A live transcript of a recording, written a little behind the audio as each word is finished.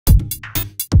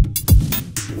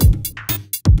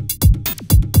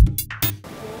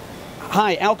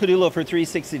Hi, Al Caudullo for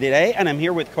 360 Today, and I'm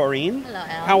here with Corinne. Hello,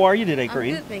 Al. How are you today,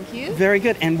 Corinne? I'm good, thank you. Very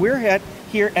good. And we're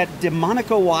here at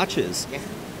DeMonaco Watches. Yes.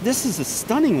 This is a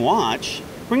stunning watch.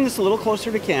 Bring this a little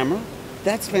closer to camera.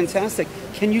 That's fantastic.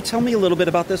 Can you tell me a little bit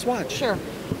about this watch? Sure.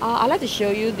 I'd like to show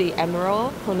you the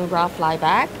Emerald chronograph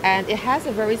flyback, and it has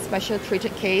a very special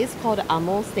treated case called the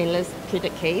Amol stainless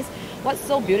treated case. What's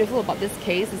so beautiful about this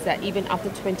case is that even after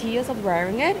 20 years of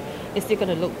wearing it, it's still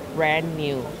going to look brand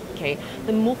new. Okay.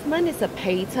 The movement is a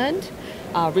patent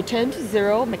return to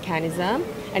zero mechanism,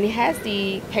 and it has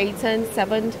the patent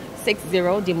 760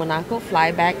 DeMonaco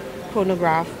flyback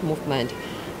chronograph movement.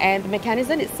 And the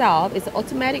mechanism itself is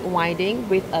automatic winding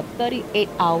with a 38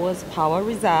 hours power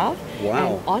reserve.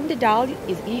 Wow. And on the dial,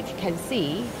 if you can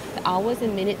see the hours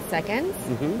and minutes, seconds,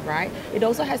 right? It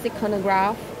also has the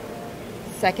chronograph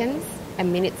seconds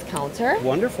and minutes counter.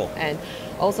 Wonderful. And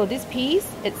also this piece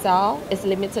itself is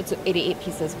limited to 88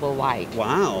 pieces worldwide.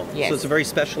 Wow. Yes. So it's a very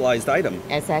specialized item.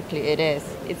 Exactly, it is.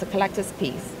 It's a collector's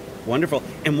piece. Wonderful.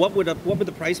 And what would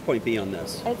the price point be on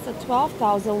this? It's a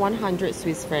 12,100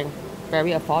 Swiss franc.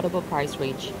 Very affordable price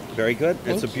range. Very good.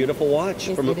 It's a beautiful watch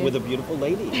Yes, with a beautiful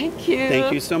lady. Thank you.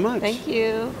 Thank you so much. Thank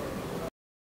you.